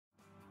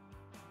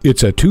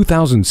It's a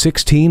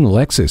 2016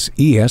 Lexus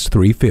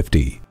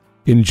ES350.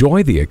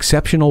 Enjoy the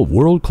exceptional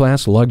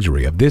world-class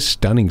luxury of this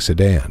stunning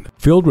sedan,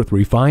 filled with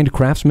refined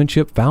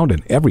craftsmanship found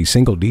in every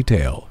single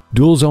detail.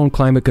 Dual-zone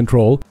climate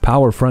control,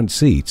 power front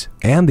seats,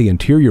 and the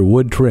interior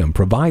wood trim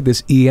provide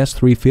this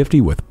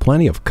ES350 with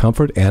plenty of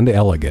comfort and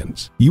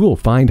elegance. You will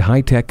find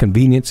high-tech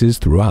conveniences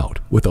throughout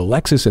with a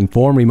Lexus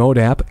Inform remote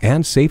app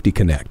and Safety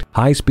Connect,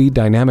 high-speed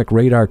dynamic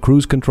radar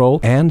cruise control,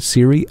 and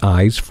Siri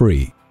Eyes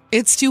Free.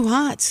 It's too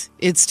hot.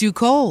 It's too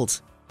cold.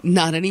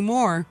 Not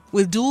anymore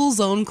with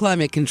dual-zone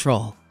climate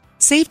control.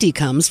 Safety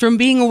comes from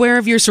being aware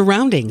of your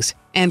surroundings,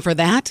 and for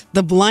that,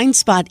 the blind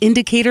spot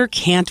indicator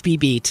can't be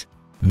beat.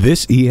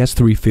 This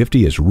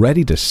ES350 is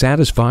ready to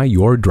satisfy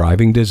your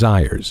driving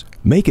desires.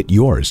 Make it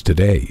yours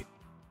today.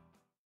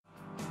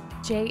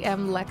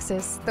 JM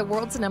Lexus, the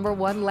world's #1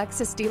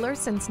 Lexus dealer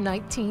since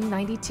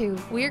 1992.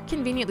 We're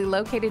conveniently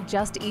located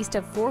just east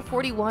of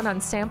 441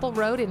 on Sample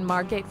Road in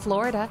Margate,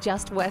 Florida,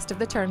 just west of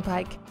the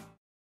Turnpike.